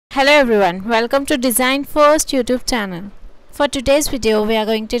Hello everyone, welcome to Design First YouTube channel. For today's video, we are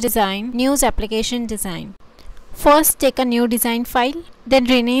going to design news application design. First, take a new design file, then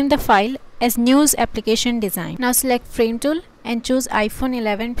rename the file as news application design. Now select frame tool and choose iPhone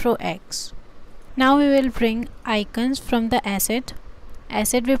 11 Pro X. Now we will bring icons from the asset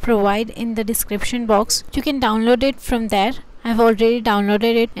we provide in the description box. You can download it from there. I've already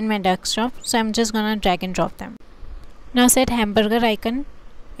downloaded it in my desktop, so I'm just gonna drag and drop them. Now set hamburger icon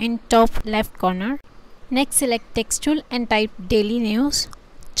in top left corner. Next select text tool and type daily news.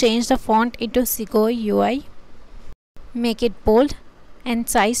 Change the font into Segoy UI. Make it bold and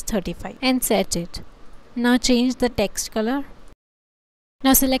size 35 and set it. Now change the text color.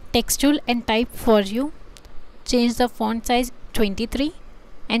 Now select text tool and type for you. Change the font size 23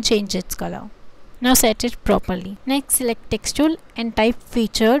 and change its color. Now set it properly. Next select text tool and type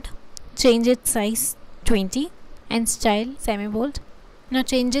featured. Change its size 20 and style semi-bold. Now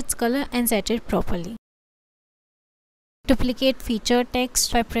change its color and set it properly. Duplicate feature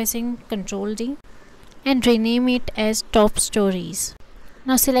text by pressing Ctrl D and rename it as top stories.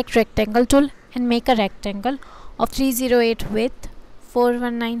 Now select rectangle tool and make a rectangle of 308 width,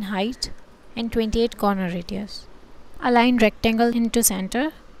 419 height and 28 corner radius. Align rectangle into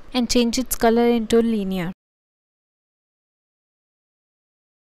center and change its color into linear.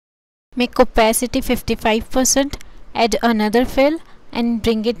 Make opacity 55%, add another fill and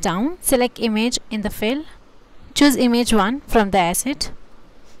bring it down. Select image in the fill. Choose image 1 from the asset.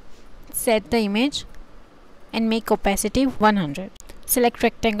 Set the image and make opacity 100. Select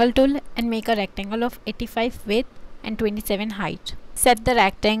rectangle tool and make a rectangle of 85 width and 27 height. Set the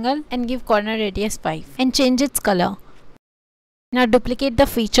rectangle and give corner radius 5 and change its color. Now duplicate the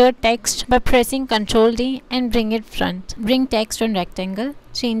feature text by pressing Ctrl D and bring it front. Bring text on rectangle.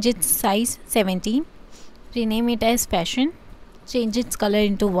 Change its size 17. Rename it as fashion. Change its color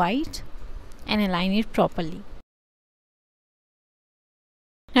into white and align it properly.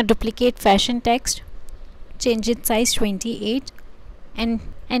 Now duplicate fashion text. Change its size 28 and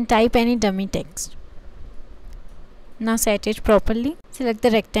type any dummy text. Now set it properly. Select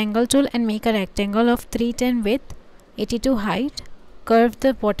the rectangle tool and make a rectangle of 310 width, 82 height. Curve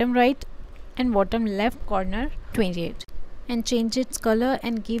the bottom right and bottom left corner 28 and change its color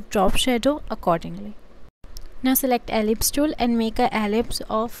and give drop shadow accordingly. Now select ellipse tool and make an ellipse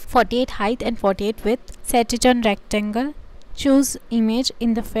of 48 height and 48 width. Set it on rectangle. Choose image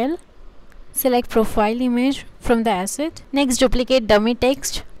in the fill. Select profile image from the asset. Next duplicate dummy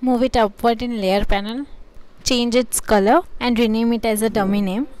text. Move it upward in layer panel. Change its color and rename it as a dummy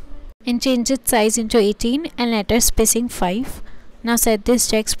name. And change its size into 18 and letter spacing 5. Now set this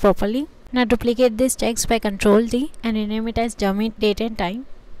text properly. Now duplicate this text by Ctrl D and rename it as dummy date and time.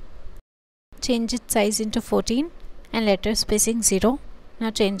 Change its size into 14 and letter spacing 0. Now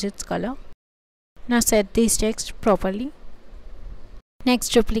change its color. Now set this text properly. Next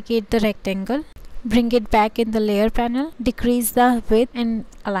duplicate the rectangle. Bring it back in the layer panel. Decrease the width and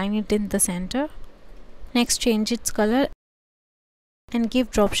align it in the center. Next change its color and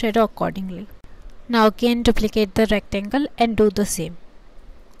give drop shadow accordingly. Now again duplicate the rectangle and do the same.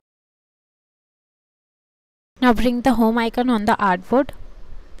 Now bring the home icon on the artboard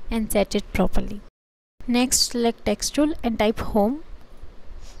and set it properly. Next select text tool and type home.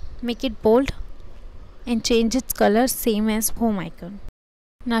 Make it bold and change its color same as home icon.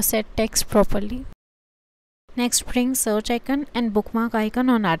 Now set text properly. Next bring search icon and bookmark icon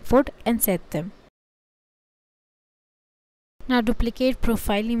on artboard and set them. Now duplicate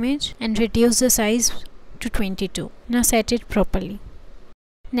profile image and reduce the size to 22. Now set it properly.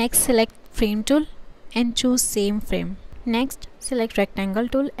 Next select frame tool and choose same frame. Next select rectangle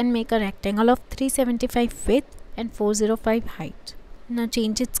tool and make a rectangle of 375 width and 405 height. Now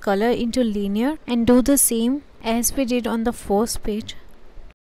change its color into linear and do the same as we did on the first page.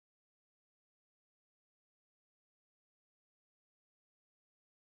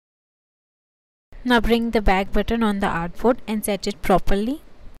 Now bring the back button on the artboard and set it properly.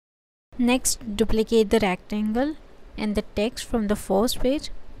 Next duplicate the rectangle and the text from the first page.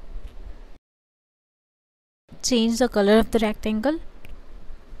 Change the color of the rectangle.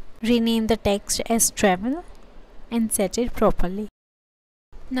 Rename the text as travel and set it properly.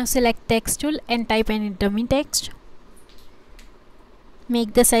 Now select text tool and type any dummy text.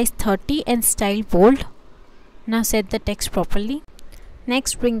 Make the size 30 and style bold. Now set the text properly.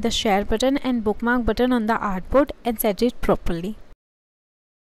 Next bring the share button and bookmark button on the artboard and set it properly.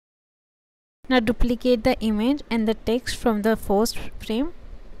 Now duplicate the image and the text from the first frame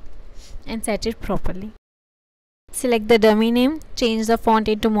and set it properly. Select the dummy name, change the font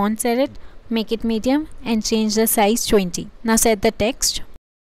into Montserrat, make it medium and change the size 20. Now set the text.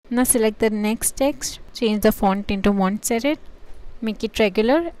 Now select the next text, change the font into Montserrat, make it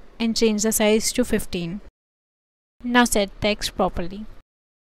regular and change the size to 15. Now set text properly.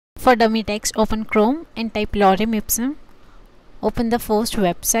 For dummy text, open Chrome and type Lorem Ipsum. Open the first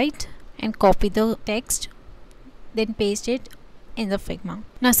website and copy the text, then paste it in the Figma.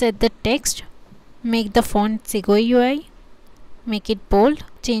 Now set the text, make the font Segoe UI, make it bold,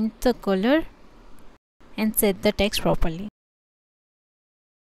 change the color and set the text properly.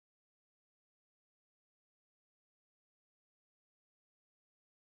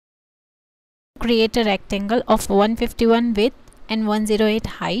 Create a rectangle of 151 width and 108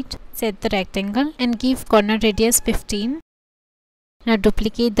 height. Set the rectangle and give corner radius 15. Now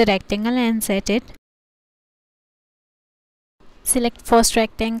duplicate the rectangle and set it. Select first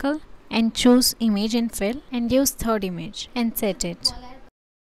rectangle and choose image and fill and use third image and set it.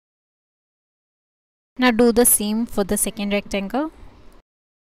 Now do the same for the second rectangle.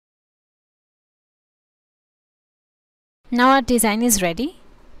 Now our design is ready.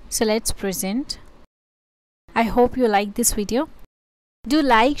 So let's present. I hope you like this video. Do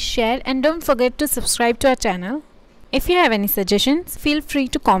like, share and don't forget to subscribe to our channel. If you have any suggestions, feel free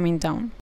to comment down.